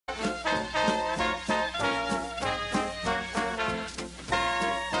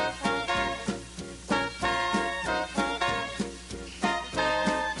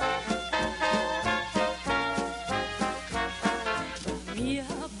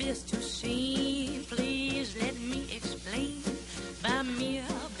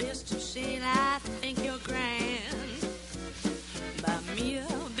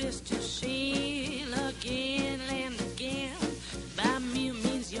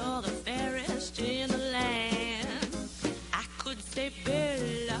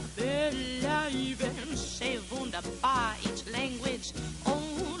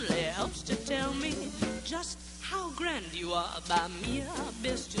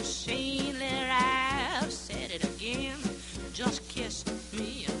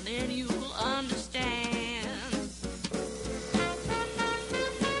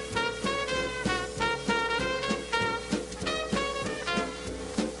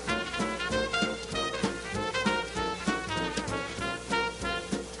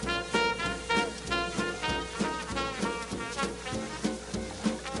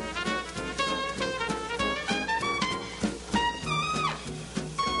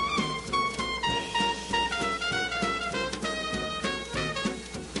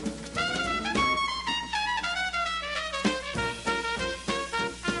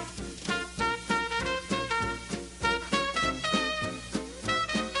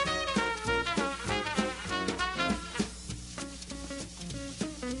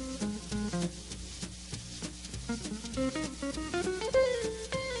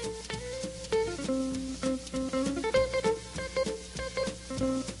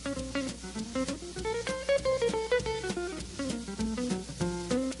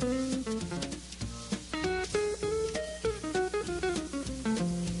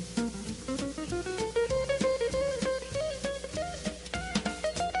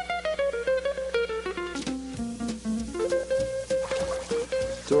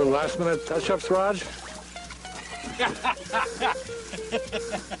Doing last-minute touch-ups, Raj?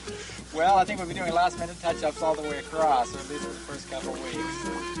 Well, I think we'll be doing last-minute touch-ups all the way across, or at least for the first couple of weeks.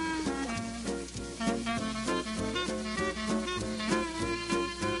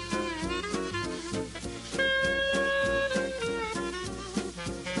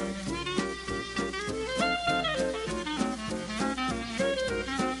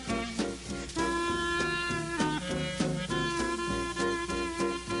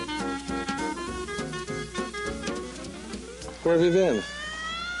 Where have you been?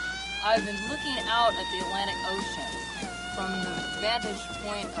 I've been looking out at the Atlantic Ocean from the vantage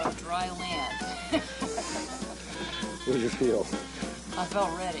point of dry land. What did you feel? I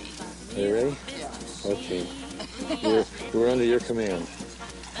felt ready. Are you ready? Yeah. Okay. We're under your command.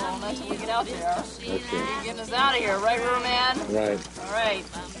 Well, not till we get out there. Okay. You're getting us out of here, right, Roman? Right. All right.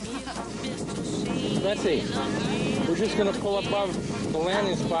 Betsy, we're just going to pull above the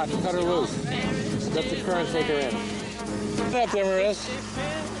landing spot and cut her loose. Let the current take her in. Get up there, Maris.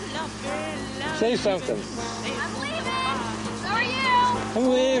 Say something. I'm leaving. So are you. I'm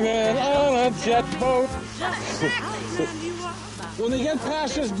leaving on a jet boat. When they get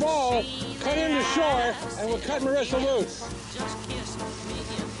past this ball, cut into shore, and we'll cut Marissa loose.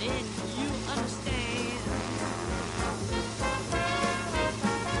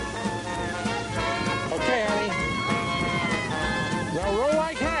 Okay, honey. Now roll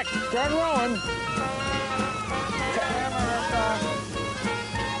like heck. Start rolling.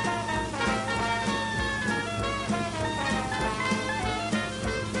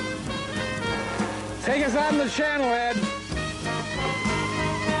 Take us on the channel, Ed.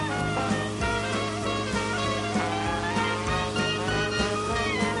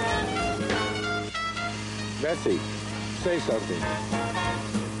 Betsy, say something.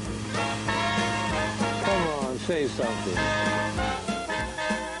 Come on, say something.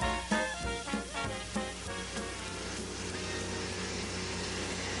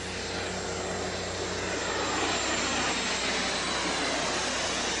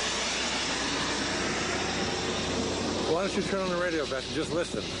 Why don't you turn on the radio, Betsy? Just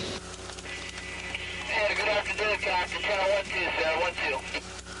listen. Hey, good afternoon, Captain. Channel 12, sir.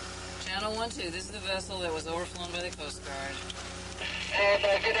 12. Channel 12, this is the vessel that was overflown by the Coast Guard.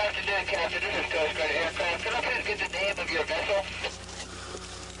 And good afternoon, Captain. This is Coast Guard aircraft. Could I please get the name of your vessel?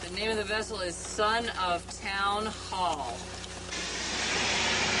 The name of the vessel is Son of Town Hall.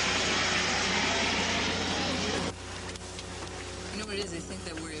 You know what it is? They think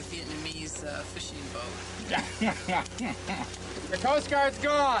that we're a Vietnamese fishing boat. The Coast Guard's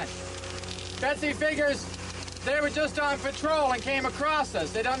gone. Betsy figures they were just on patrol and came across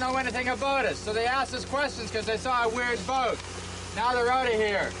us. They don't know anything about us, so they asked us questions because they saw a weird boat. Now they're out of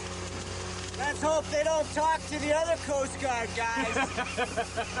here. Let's hope they don't talk to the other Coast Guard guys.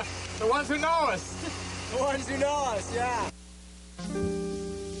 The ones who know us. The ones who know us, yeah.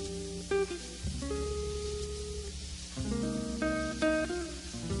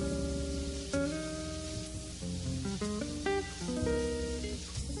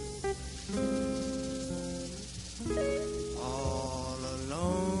 All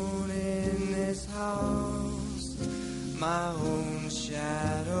alone in this house, my own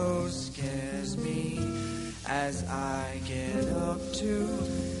shadow scares me as I get up to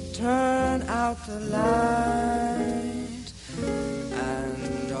turn out the light.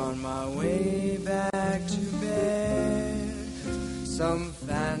 And on my way back to bed, some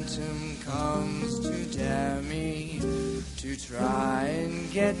phantom comes to dare me to try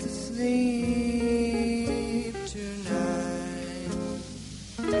and get to sleep tonight.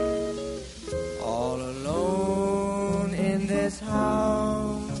 All alone in this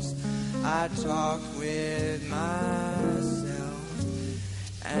house, I talk with myself,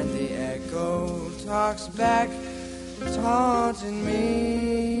 and the echo talks back, taunting me.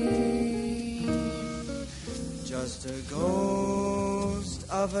 Just a ghost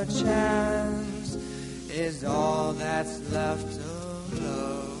of a chance is all that's left of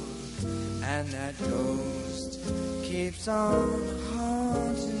love, and that ghost keeps on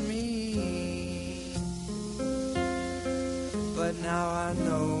haunting me. But now I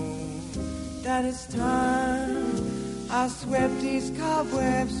know that it's time I swept these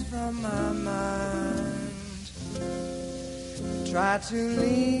cobwebs from my mind. Try to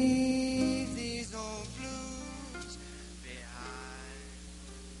leave these old blues behind.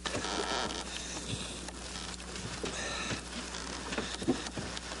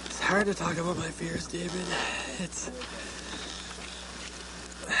 hard to talk about my fears, David. It's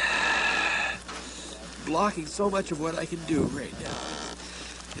blocking so much of what I can do right now.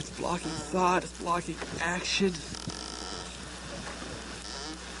 It's blocking thought, it's blocking action.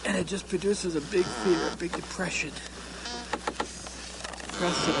 And it just produces a big fear, a big depression.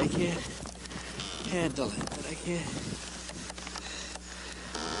 Trust that I can't handle it, that I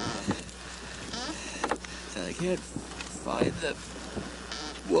can't find the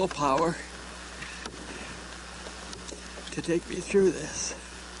willpower to take me through this.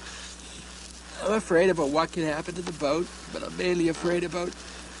 I'm afraid about what can happen to the boat, but I'm mainly afraid about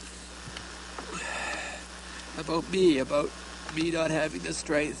me not having the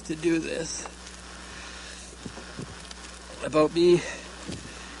strength to do this. About me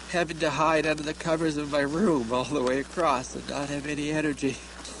having to hide under the covers of my room all the way across and not have any energy.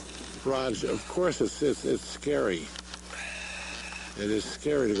 Raj, of course it's scary. It is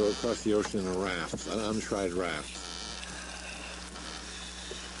scary to go across the ocean in a raft, an untried raft.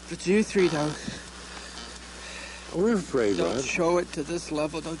 But you three don't. We're afraid, Don't Raj. show it to this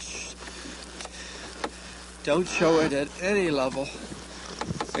level. Don't show it at any level,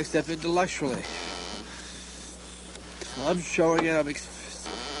 except intellectually. I'm showing it.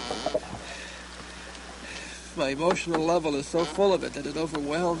 My emotional level is so full of it that it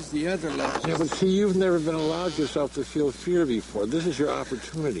overwhelms the other levels. Yeah, but see, you've never been allowed yourself to feel fear before. This is your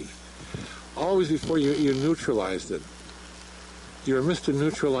opportunity. Always before you neutralized it. You're Mr.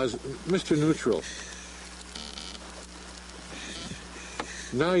 Neutral.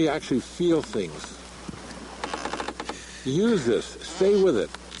 Now you actually feel things. Use this. Stay with it.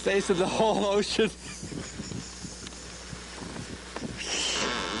 Face of the whole ocean.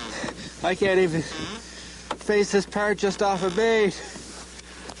 I can't even face this part just off a bait.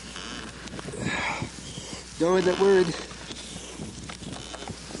 Knowing that we're in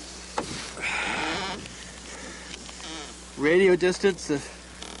radio distance of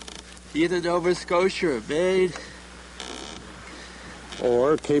either Nova Scotia or Maine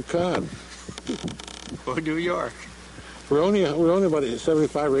Or Cape Cod. or New York. We're only about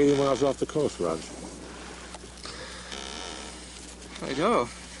 75 or 80 miles off the coast, Raj. I know.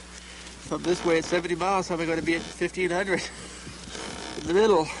 From this way at 70 miles, how am I going to be at 1,500? In the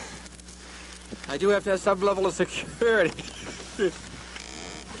middle. I do have to have some level of security.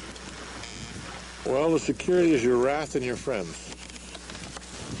 Well, the security is your raft and your friends.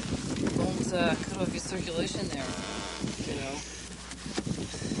 Don't cut off your circulation there, you know.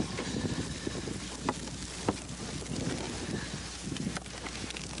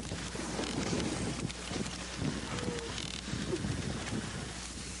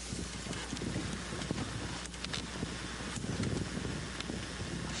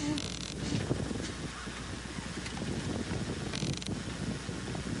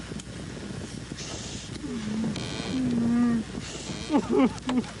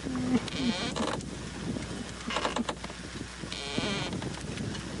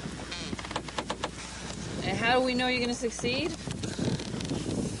 And how do we know you're going to succeed?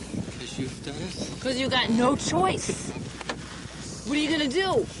 Because you've done it. Because you got no choice. What are you going to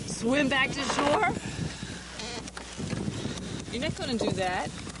do? Swim back to shore? You're not going to do that.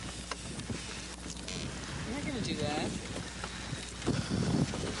 You're not going to do that.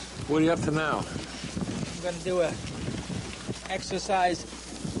 What are you up to now? I'm going to do a exercise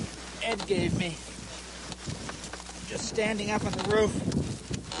Ed gave me. Just standing up on the roof,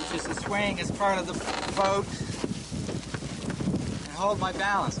 which is the swaying as part of the boat, and hold my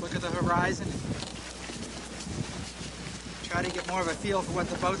balance. Look at the horizon. Try to get more of a feel for what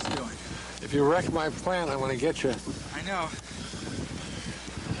the boat's doing. If you wreck my plan, I'm going to get you. I know.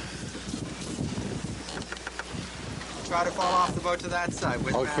 Try to fall off the boat to that side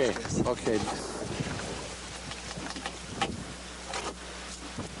with Okay, masters. okay.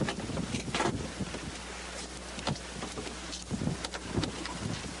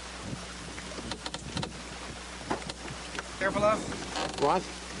 Careful of? What?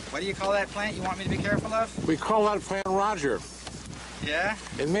 What do you call that plant you want me to be careful of? We call that plan Roger. Yeah?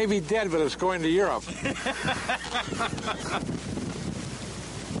 It may be dead, but it's going to Europe.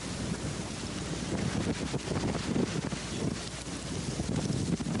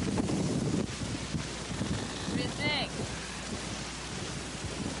 What do you think?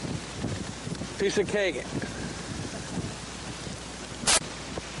 Piece of cake.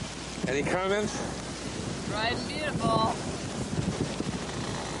 Any comments? Bright and beautiful.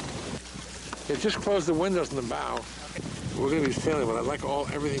 Yeah, just close the windows in the bow. We're going to be sailing, but I'd like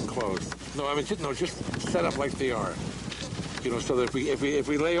everything closed. No, I mean, just set up like they are. You know, so that if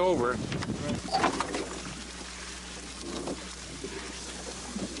we lay over,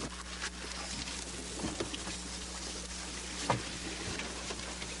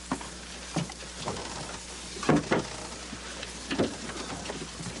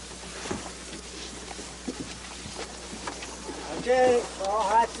 Okay, all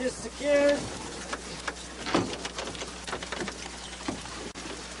hatches secured.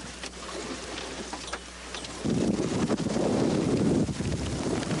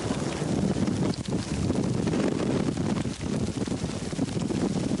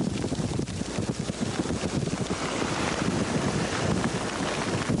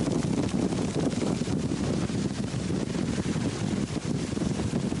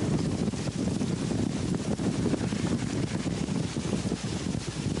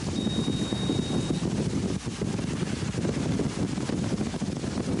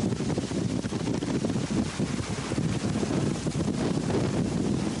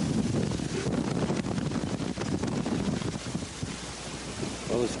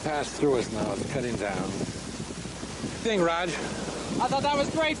 Well, it's passed through us now. It's cutting down. Thing, Raj. I thought that was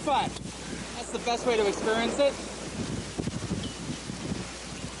great fun. That's the best way to experience it.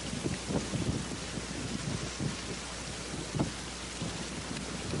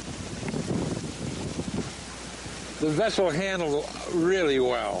 The vessel handled really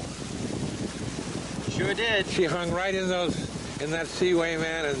well. Sure did. She hung right in that seaway,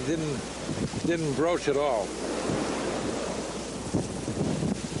 man, and didn't broach at all.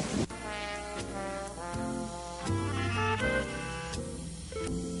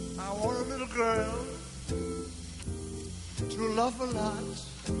 I want a little girl to love a lot.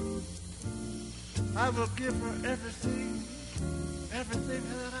 I will give her everything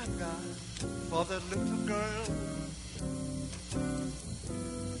that I've got for that little girl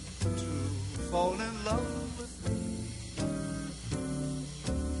to fall in love with me.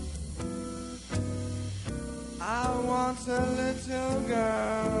 I want a little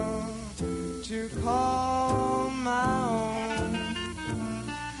girl to call my own.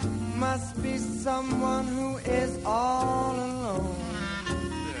 Must be someone who is all alone.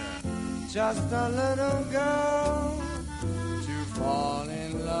 Just a little girl to fall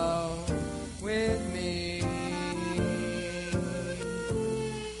in love with me.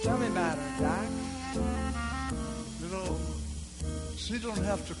 Tell me about her, Doc. You know, she don't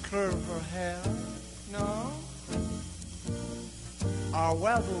have to curl her hair No? or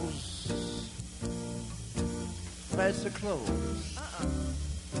wear those fancy clothes.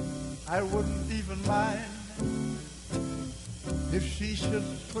 I wouldn't even mind if she should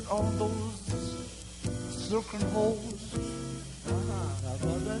put on those silken hose.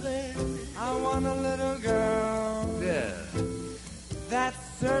 I want a little girl. Yeah. That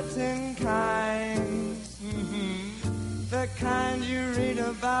certain kind. The kind you read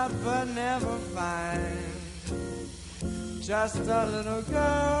about but never find. Just a little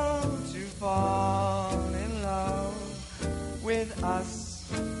girl to fall in love with us.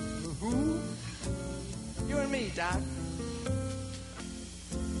 Who? You and me, Doc.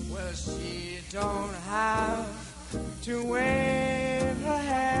 Well, she don't have to wave her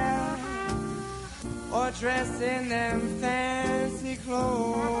hair or dress in them fancy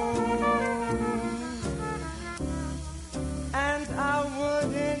clothes. And I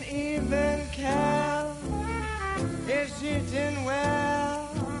wouldn't even care if she didn't wear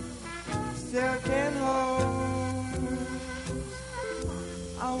silken hose.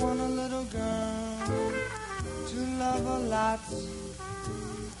 I want a little girl to love a lot.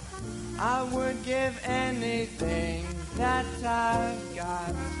 I would give anything that I've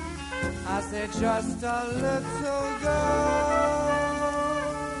got. I said just a little girl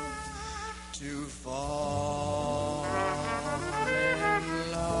to fall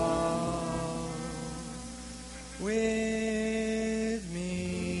in love with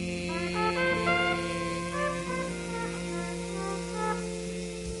me.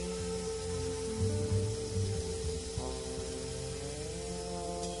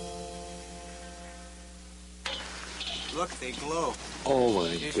 Look, they glow. Oh my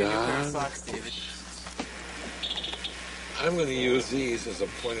Here's your new pair of God. socks, David. I'm going to use these as a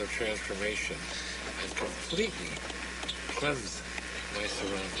point of transformation and completely cleanse my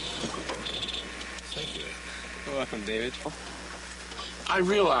surroundings. Thank you. You're welcome, David. I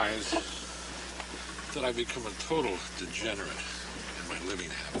realize that I've become a total degenerate in my living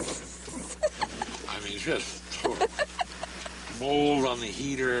habits. I mean, just total. Mold on the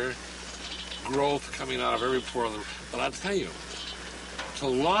heater, growth coming out of every pore of the... But I'll tell you, to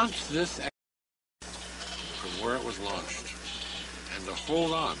launch this from where it was launched and to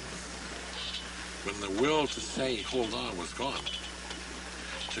hold on when the will to say hold on was gone,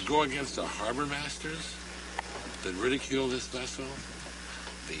 to go against the harbor masters that ridiculed this vessel,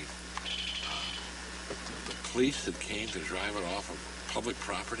 the police that came to drive it off of public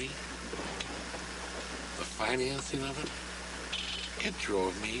property, the financing of it, it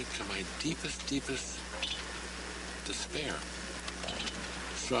drove me to my deepest despair.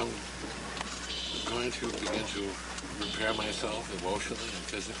 So I'm going to begin to repair myself emotionally and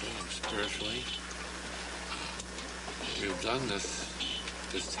physically and spiritually. We've done this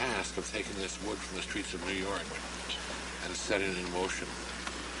task of taking this wood from the streets of New York and setting it in motion.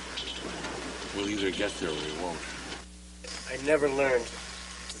 We'll either get there or we won't. I never learned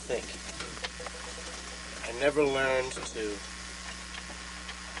to think. I never learned to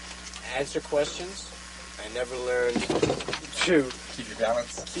answer questions. I never learned to Keep your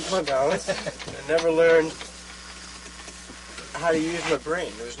balance. keep my balance. I never learned how to use my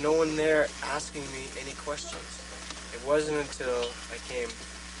brain. There was no one there asking me any questions. It wasn't until I came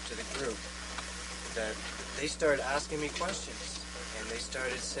to the group that they started asking me questions. And they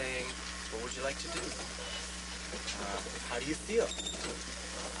started saying, what would you like to do? How do you feel?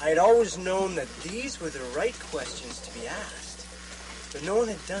 I had always known that these were the right questions to be asked, but no one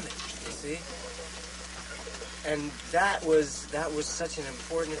had done it, you see? And that was such an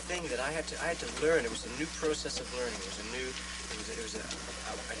important thing that I had to learn. It was a new process of learning. It was a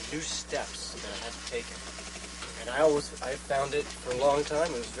new steps that I had to take. And I found it for a long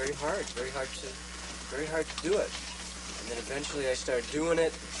time. It was very hard to do it. And then eventually I started doing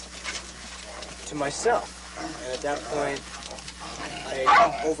it to myself. And at that point, I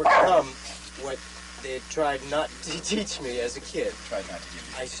had overcome what they had tried not to teach me as a kid.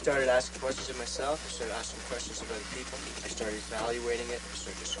 I started asking questions of myself. I started asking questions of other people. I started evaluating it. I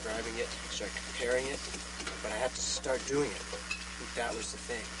started describing it. I started comparing it. But I had to start doing it. I think that was the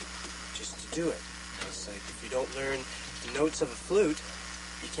thing. Just to do it. It's like if you don't learn the notes of a flute,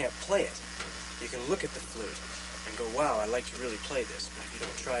 you can't play it. You can look at the flute and go, wow, I'd like to really play this. But if you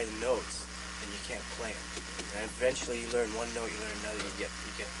don't try the notes, then you can't play it. And eventually you learn one note, you learn another, you get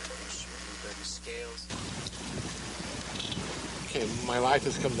the instrument, you learn the scales. Okay, my life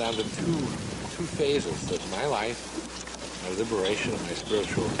has come down to two phases. There's my life, my liberation, and my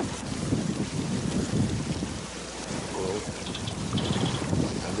spiritual growth.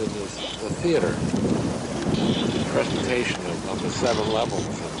 And then there's the theater, the presentation of the 7 levels,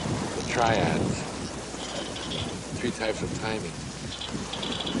 and the triads, 3 types of timing.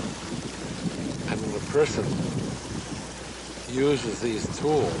 And when a person uses these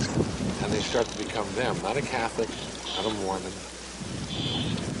tools and they start to become them, not a Catholic, not a Mormon,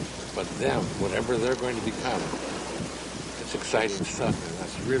 but them, whatever they're going to become, it's exciting stuff, man.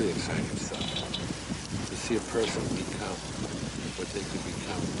 That's really exciting stuff. To see a person become what they could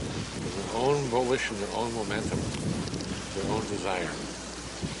become with their own volition, their own momentum, their own desire.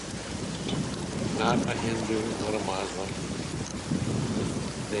 Not a Hindu, not a Muslim.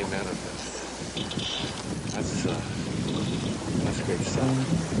 They manifest. That's great stuff.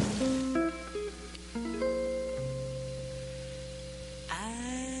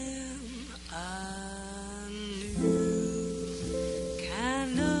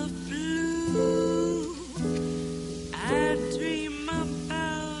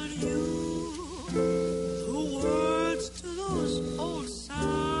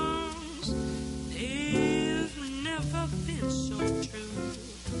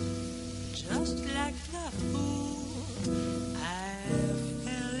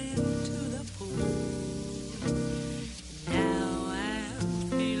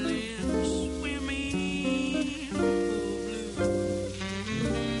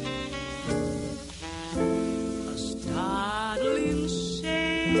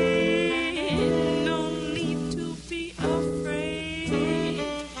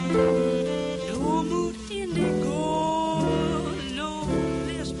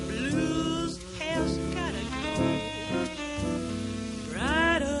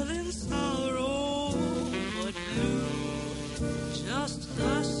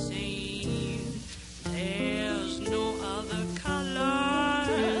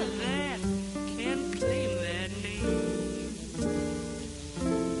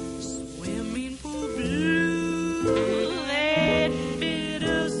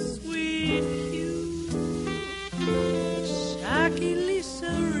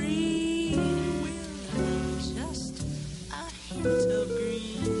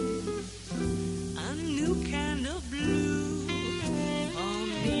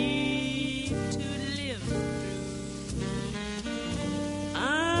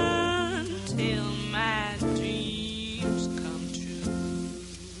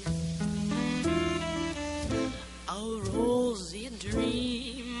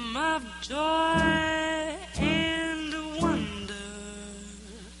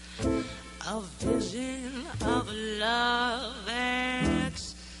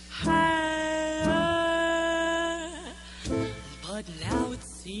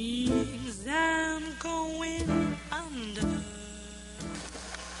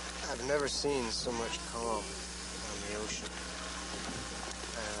 never seen so much calm on the ocean.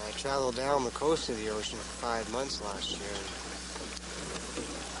 I traveled down the coast of the ocean for 5 months last year.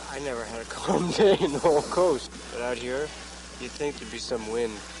 I never had a calm day in the whole coast. But out here, you'd think there'd be some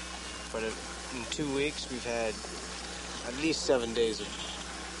wind. But in 2 weeks, we've had at least 7 days of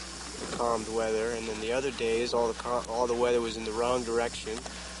calmed weather, and then the other days, all the weather was in the wrong direction.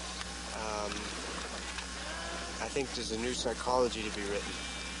 I think there's a new psychology to be written.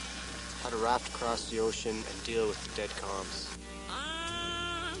 How to raft across the ocean and deal with the dead calms.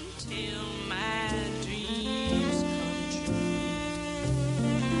 Until my dreams come true.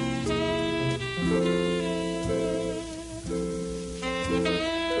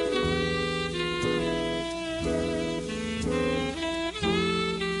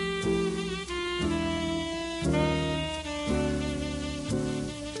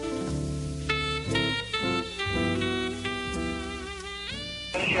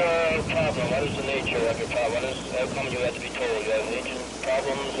 Problem? What is the nature of your problem? How come you have to be told? You have engine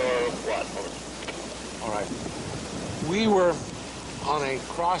problems or what? All right. We were on a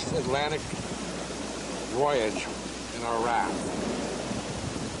cross-Atlantic voyage in our raft.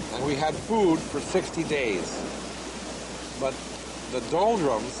 And we had food for 60 days. But the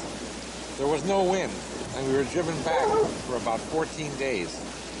doldrums, there was no wind. And we were driven back for about 14 days.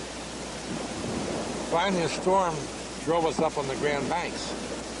 Finally, a storm drove us up on the Grand Banks.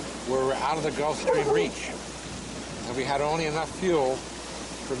 We were out of the Gulf Stream reach, and we had only enough fuel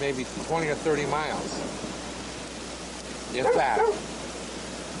for maybe 20 or 30 miles, if that.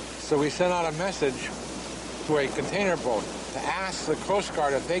 So we sent out a message to a container boat to ask the Coast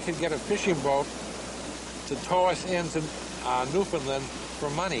Guard if they could get a fishing boat to tow us into Newfoundland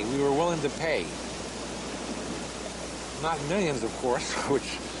for money. We were willing to pay. Not millions, of course,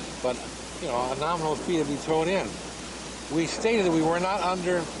 but you know, a nominal fee to be towed in. We stated that we were not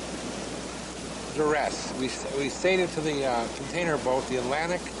under duress. We stated to the container boat, the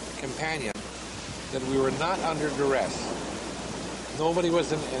Atlantic Companion, that we were not under duress. Nobody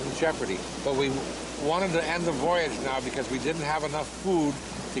was in jeopardy. But we wanted to end the voyage now because we didn't have enough food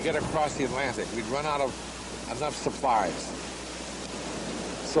to get across the Atlantic. We'd run out of enough supplies.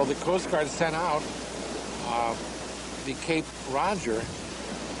 So the Coast Guard sent out the Cape Roger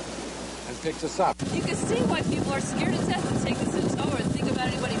and picked us up. You can see why people are scared to death to take this in tow or think about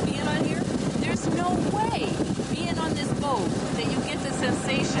anybody being on here. There's no way, being on this boat, that you get the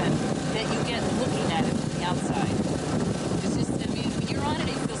sensation that you get looking at it from the outside. It's just, I mean, when you're on it,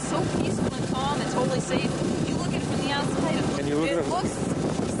 it feels so peaceful and calm and totally safe. You look at it from the outside, it looks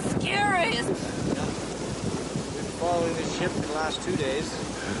scary. We've been following this ship for the last 2 days.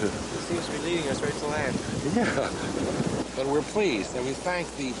 It seems to be leading us right to land. Yeah. But we're pleased, and we thank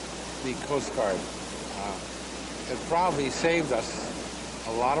the Coast Guard. It probably saved us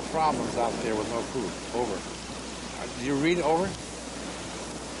a lot of problems out there with no food. Over. Do you read over?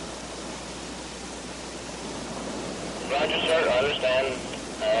 Roger, sir. I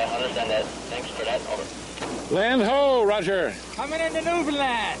understand that. Thanks for that. Over. Land ho, Roger. Coming into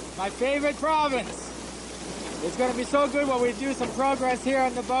Newfoundland, my favorite province. It's going to be so good when we do some progress here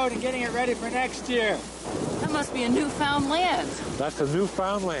on the boat and getting it ready for next year. That must be a newfound land. That's a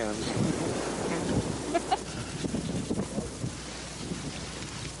newfound land.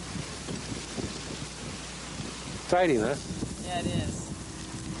 Exciting, huh? Yeah, it is.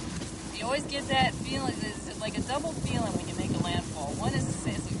 You always get that feeling, it's like a double feeling when you make a landfall. One is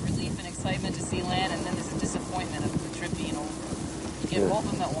a relief and excitement to see land, and then there's a disappointment of the trip being over. You get both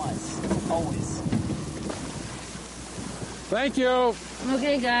of them at once, always. Thank you.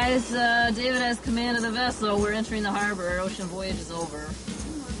 Okay, guys, David has command of the vessel. We're entering the harbor. Our ocean voyage is over.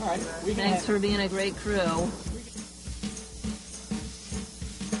 All right. Thanks for being a great crew.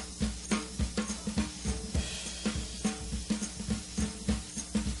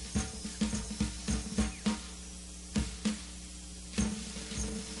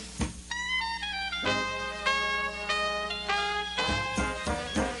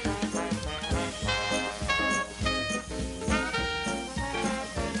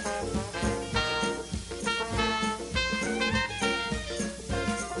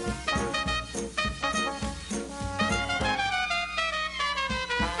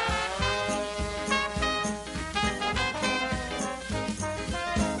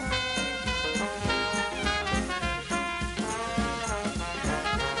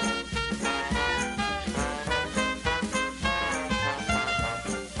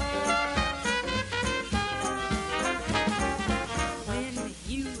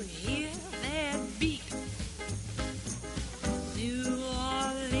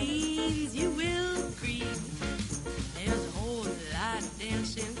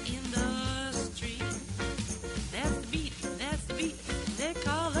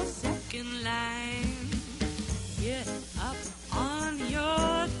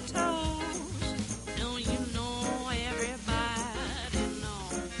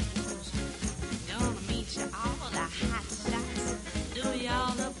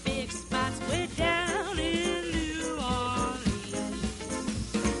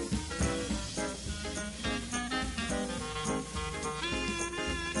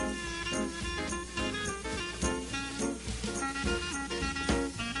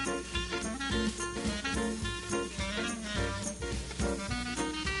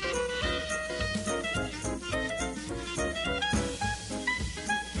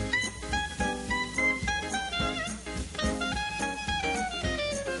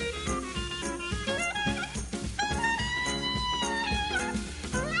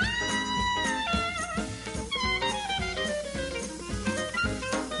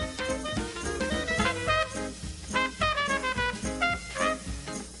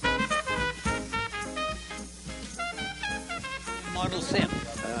 mortal sin.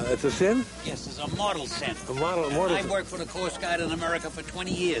 It's a sin? Yes, it's a mortal sin. A mortal I've worked for the Coast Guard in America for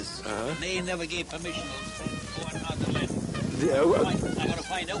 20 years. Uh-huh. They never gave permission to go on the land. I'm going to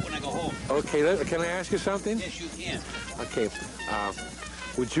find out when I go home. Okay, can I ask you something? Yes, you can. Okay,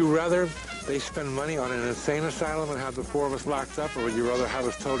 would you rather they spend money on an insane asylum and have the four of us locked up, or would you rather have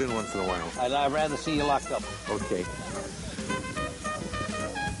us towed in once in a while? I'd rather see you locked up. Okay.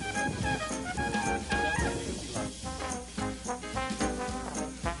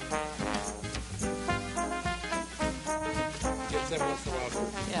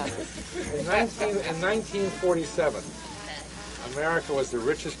 In 1947, America was the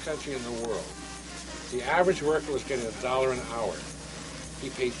richest country in the world. The average worker was getting $1 an hour. He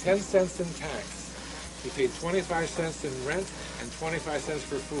paid 10 cents in tax. He paid 25 cents in rent and 25 cents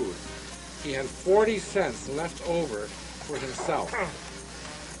for food. He had 40 cents left over for himself.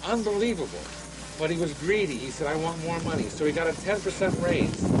 Unbelievable. But he was greedy. He said, I want more money. So he got a 10%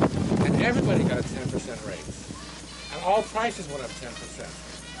 raise. And everybody got a 10% raise. And all prices went up 10%.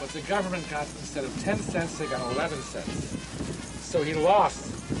 But the government got, instead of 10 cents, they got 11 cents. So he lost.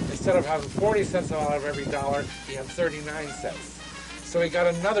 Instead of having 40 cents out of every dollar, he had 39 cents. So he got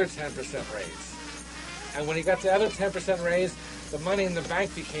another 10% raise. And when he got the other 10% raise, the money in the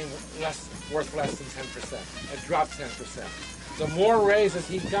bank became worth less than 10%. It dropped 10%. The more raises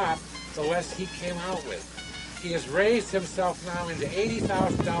he got, the less he came out with. He has raised himself now into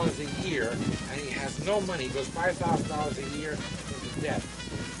 $80,000 a year, and he has no money. He goes $5,000 a year into debt.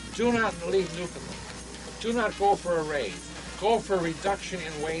 Do not leave Newfoundland. Do not go for a raise. Go for a reduction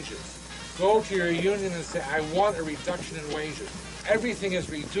in wages. Go to your union and say, I want a reduction in wages. Everything is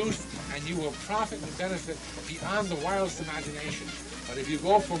reduced, and you will profit and benefit beyond the wildest imagination. But if you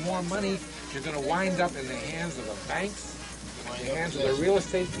go for more money, you're going to wind up in the hands of the banks, in the hands of the real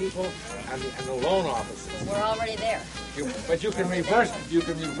estate people, and the loan offices. We're already there. But you can reverse it. You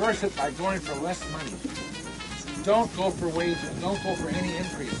can reverse it by going for less money. Don't go for wages. Don't go for any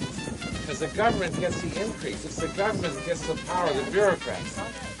increases. Because the government gets the increase. It's the government that gets the power, the bureaucrats.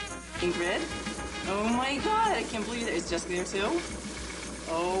 Ingrid? Oh my God, I can't believe it. Is Jessica there too?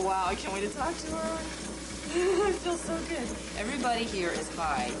 Oh wow, I can't wait to talk to her. I feel so good. Everybody here is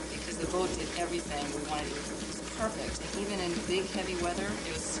high because the boat did everything we wanted to do. It was perfect. And even in big, heavy weather,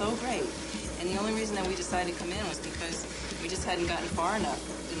 it was so great. And the only reason that we decided to come in was because we just hadn't gotten far enough,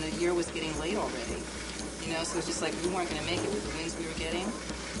 and the year was getting late already. You know, so it's just like we weren't going to make it with the winds we were getting.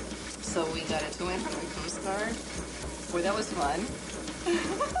 So we got a tow in from the Coast Guard. Boy, that was fun.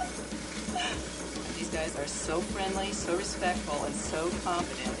 These guys are so friendly, so respectful, and so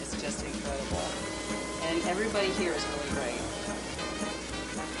confident. It's just incredible. And everybody here is really great.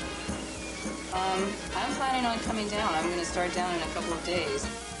 I'm planning on coming down. I'm going to start down in a couple of days.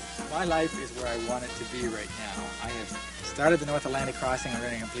 My life is where I want it to be right now. I have started the North Atlantic crossing. I'm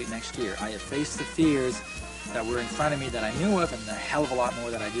going to complete next year. I have faced the fears that were in front of me that I knew of, and a hell of a lot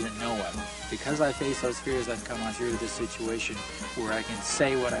more that I didn't know of. Because I faced those fears, I've come on through to this situation where I can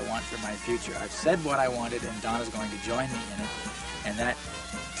say what I want for my future. I've said what I wanted, and Donna's going to join me in it, and that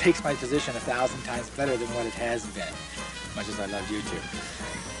takes my position 1,000 times better than what it has been, much as I love you two.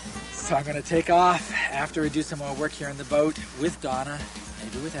 So I'm going to take off after we do some more work here in the boat with Donna,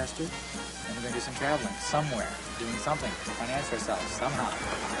 maybe with Esther, and we're going to do some traveling somewhere, doing something to finance ourselves somehow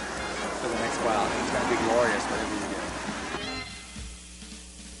for the next while. It's going to be glorious, whatever you do.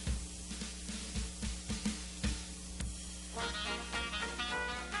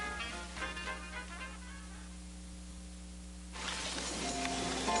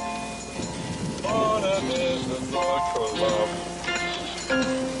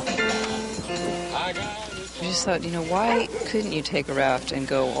 I just thought, you know, why couldn't you take a raft and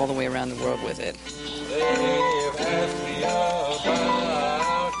go all the way around the world with it?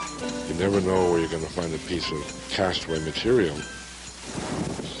 You never know where you're going to find a piece of castaway material.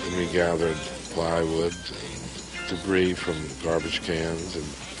 And we gathered plywood, and debris from garbage cans and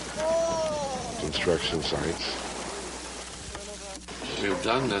construction sites. We've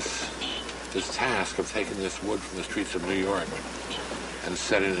done this task of taking this wood from the streets of New York and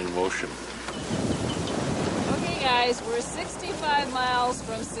setting it in motion. Okay, guys, we're 65 miles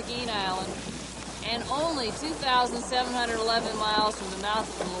from Seguin Island and only 2,711 miles from the mouth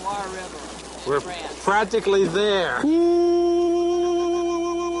of the Loire River. We're practically there.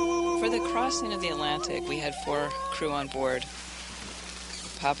 For the crossing of the Atlantic, we had 4 crew on board.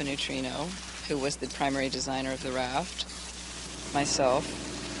 Papa Neutrino, who was the primary designer of the raft. Myself,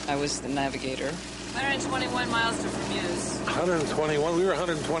 I was the navigator. 121 miles to Bermuda. 121? We were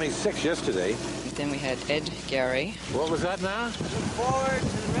 126 yesterday. Then we had Ed Gary. What was that now? Look forward to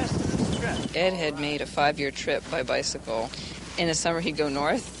the rest of this trip. Ed had made a 5-year trip by bicycle, In the summer, he'd go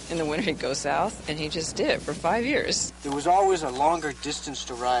north. In the winter, he'd go south. And he just did it for 5 years. There was always a longer distance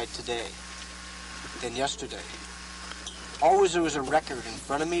to ride today than yesterday. Always there was a record in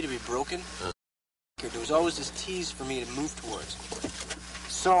front of me to be broken. There was always this tease for me to move towards.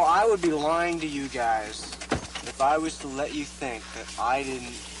 So I would be lying to you guys if I was to let you think that I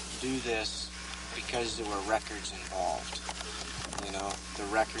didn't do this because there were records involved. You know, the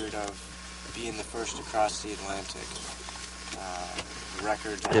record of being the first to cross the Atlantic.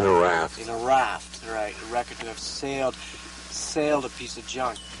 Record in a raft. In a raft, right. A record to have sailed a piece of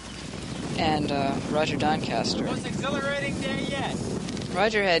junk. And Roger Doncaster. Most exhilarating day yet.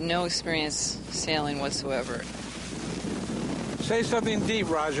 Roger had no experience sailing whatsoever. Say something deep,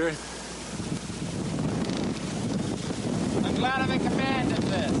 Roger. I'm glad I'm in command of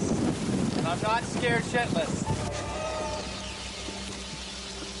this. And I'm not scared shitless.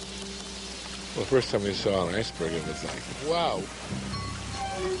 Well, the first time we saw an iceberg, it was like, wow.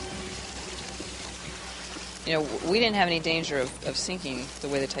 You know, we didn't have any danger of sinking the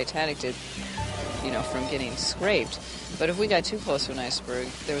way the Titanic did, you know, from getting scraped. But if we got too close to an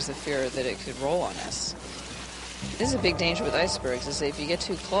iceberg, there was the fear that it could roll on us. This is a big danger with icebergs, is that if you get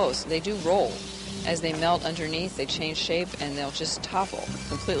too close, they do roll. As they melt underneath, they change shape, and they'll just topple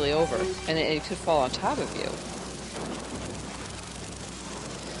completely over. And it could fall on top of you.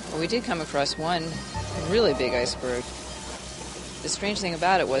 Well, we did come across one really big iceberg. The strange thing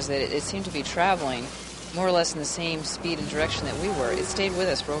about it was that it seemed to be traveling more or less in the same speed and direction that we were. It stayed with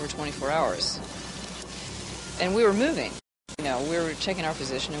us for over 24 hours. And we were moving. You know, we were checking our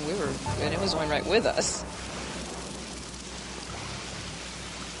position, and it was going right with us.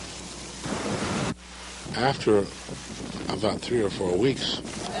 After about 3 or 4 weeks,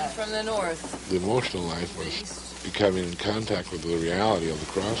 And from the north. the emotional life was becoming in contact with the reality of the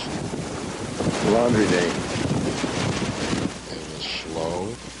crossing. Laundry day. It was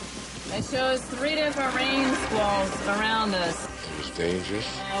slow. It shows 3 different rain squalls around us. It was dangerous.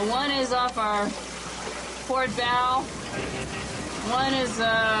 One is off our port bow. One is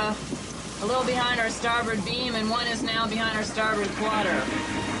a little behind our starboard beam, and one is now behind our starboard quarter.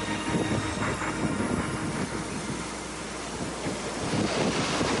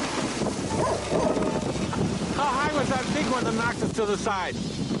 How high was that big one that knocked us to the side?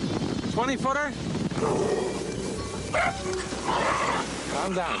 20-footer?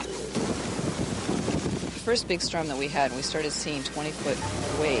 Calm down. The first big storm that we had, we started seeing 20-foot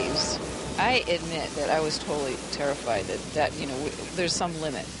waves. I admit that I was totally terrified that you know, there's some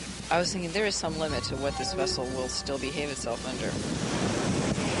limit. I was thinking there is some limit to what this vessel will still behave itself under.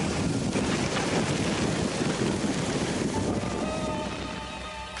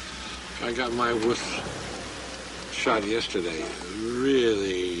 I got my wuss shot yesterday. It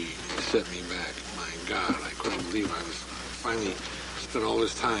really set me back. My God, I couldn't believe I was finally spent all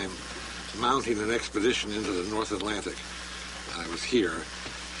this time mounting an expedition into the North Atlantic. And I was here,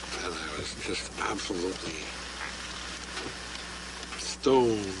 and I was just absolutely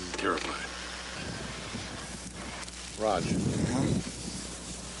stone terrified. Raj,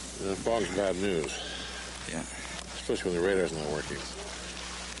 the fog's bad news. Yeah. Especially when the radar's not working.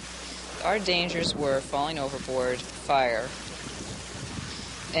 Our dangers were falling overboard, fire,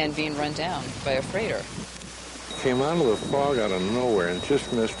 and being run down by a freighter. Came out of the fog out of nowhere and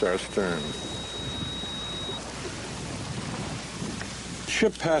just missed our stern.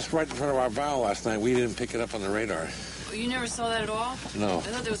 Ship passed right in front of our bow last night. We didn't pick it up on the radar. You never saw that at all? No. I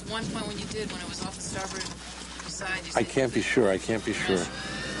thought there was one point when you did, when it was off the starboard side. I can't be sure. I can't be sure.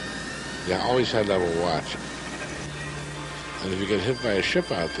 Yeah, I always had level watch. And if you get hit by a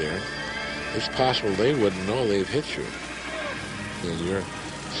ship out there, it's possible they wouldn't know they've hit you. And you're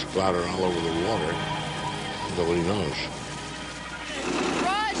splattering all over the water. Nobody knows.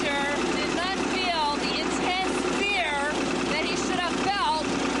 Roger did not feel the intense fear that he should have felt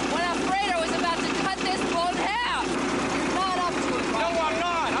when a freighter was about to cut this boat in half. You're not up to it, Roger. No, I'm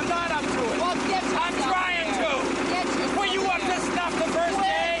not. I'm not up to it. Well, get yourself I'm trying to. Get yourself Were you up to snuff the first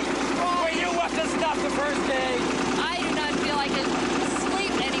day? Were you up to snuff the first day? I do not feel I can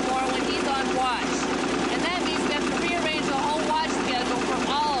sleep anymore when he's on watch. And that means we have to rearrange the whole watch schedule for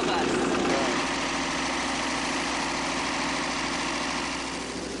all of us.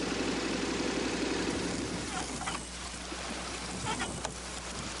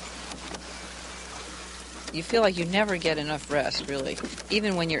 You feel like you never get enough rest, really.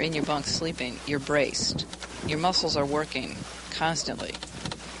 Even when you're in your bunk sleeping, you're braced. Your muscles are working constantly.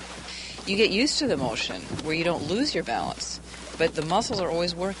 You get used to the motion where you don't lose your balance, but the muscles are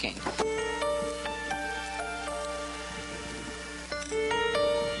always working.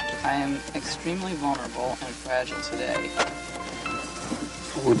 I am extremely vulnerable and fragile today.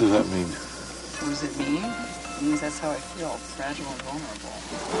 What does that mean? What does it mean? It means that's how I feel, fragile and vulnerable.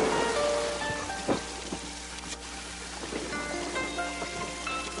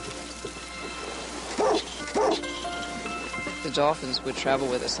 The dolphins would travel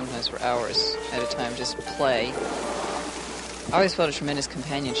with us sometimes for hours at a time, just play. I always felt a tremendous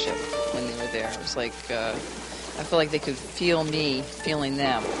companionship when they were there. It was like, I felt like they could feel me feeling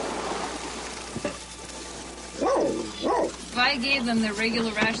them. If I gave them their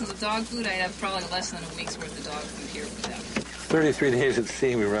regular rations of dog food, I'd have probably less than a week's worth of dog food here for them. 33 days at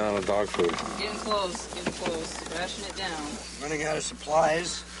sea, we ran out of dog food. Getting close, ration it down. Running out of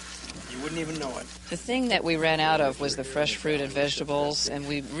supplies, you wouldn't even know it. The thing that we ran out of was the fresh fruit and vegetables, and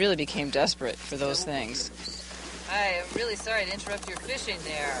we really became desperate for those things. Hi, I'm really sorry to interrupt your fishing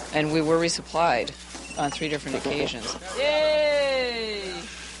there. And we were resupplied on 3 different occasions. Yay!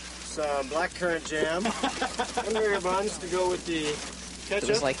 Some blackcurrant jam, hamburger buns to go with the ketchup.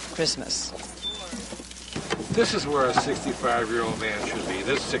 It was like Christmas. This is where a 65-year-old man should be,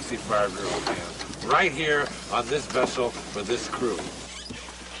 this 65-year-old man. Right here on this vessel for this crew.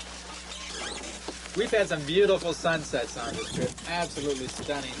 We've had some beautiful sunsets on this trip. Absolutely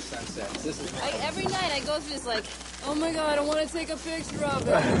stunning sunsets. This is Every night I go through this like, oh my God, I want to take a picture of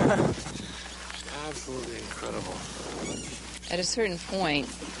it. Absolutely incredible. At a certain point,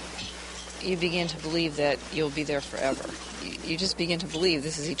 you begin to believe that you'll be there forever. You just begin to believe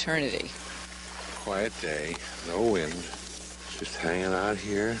this is eternity. Quiet day, no wind, just hanging out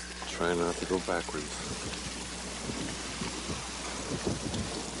here, trying not to go backwards.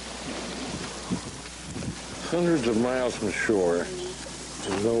 Hundreds of miles from shore,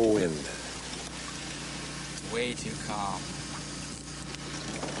 and no wind. way too calm.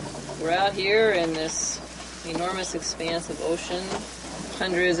 We're out here in this enormous expanse of ocean,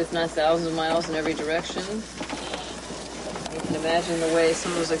 hundreds if not thousands of miles in every direction. You can imagine the way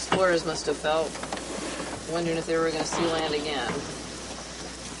some of those explorers must have felt, wondering if they were going to see land again.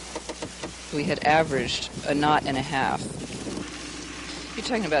 We had averaged a knot and a half. You're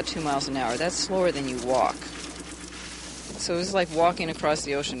talking about 2 miles an hour. That's slower than you walk. So it was like walking across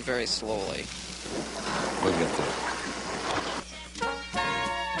the ocean very slowly. Look at that.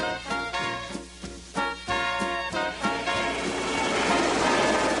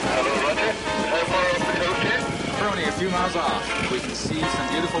 We're only a few miles off. We can see some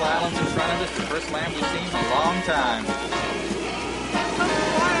beautiful islands in front of us. The first land we've seen in a long time.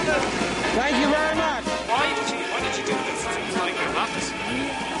 Thank you very much. Why did you do this? It's like your office.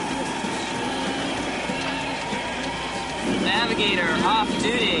 Navigator off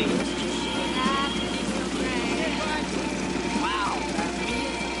duty.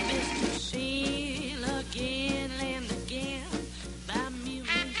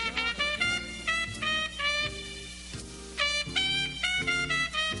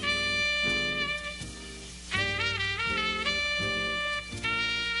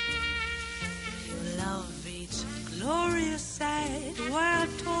 Glorious sight while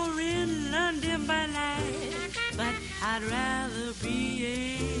touring London by night, but I'd rather be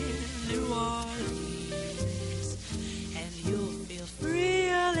in New Orleans. And you'll feel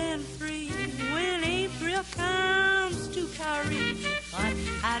real and free when April comes to Paris, but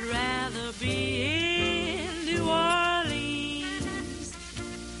I'd rather be in New Orleans.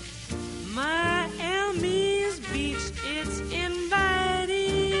 Miami's beach, it's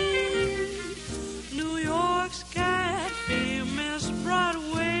inviting. New York's got famous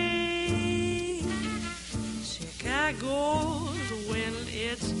Broadway. Chicago's when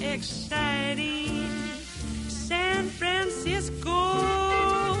it's exciting. San Francisco's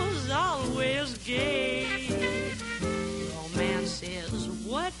always gay. Romance is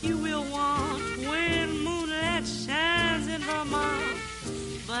what you will want when moonlight shines in Vermont,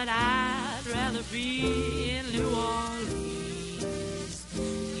 but I'd rather be in New Orleans.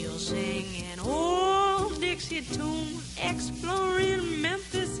 You'll sing an old Dixie tune, exploring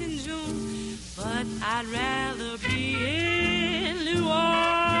Memphis in June, but I'd rather be in New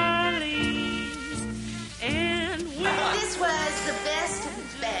Orleans. And this was the best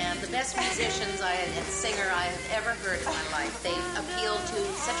band, the best musicians and singer I have ever heard in my life. They appealed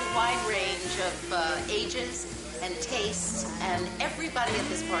to such a wide range of ages and tastes, and everybody at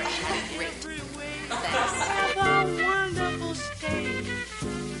this party had great. Thanks. Have a wonderful stay,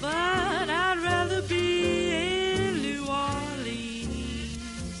 but I'd rather be in New Orleans.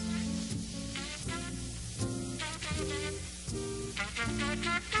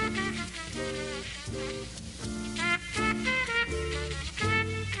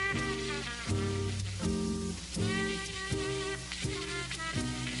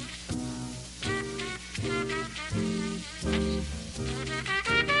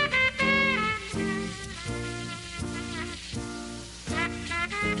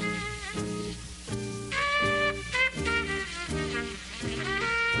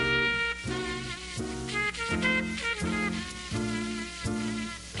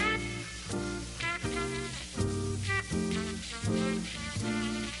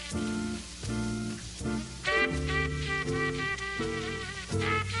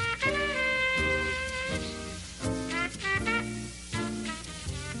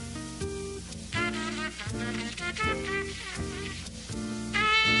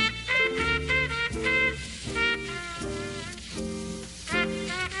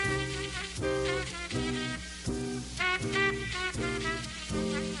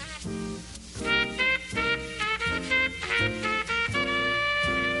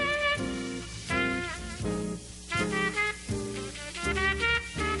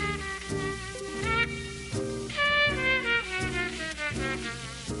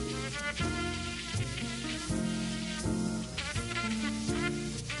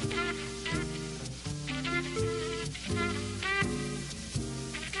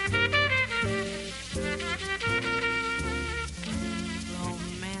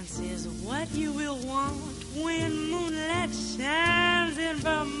 what you will want when moonlight shines in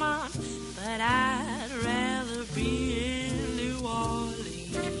Vermont. But I'd rather be in New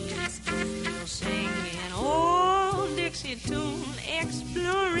Orleans. We'll sing an old Dixie tune,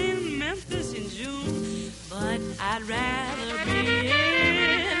 exploring Memphis in June. But I'd rather be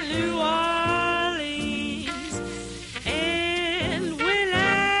in New Orleans. And when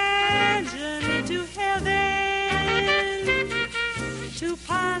I journey to heaven to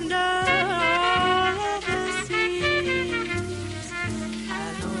ponder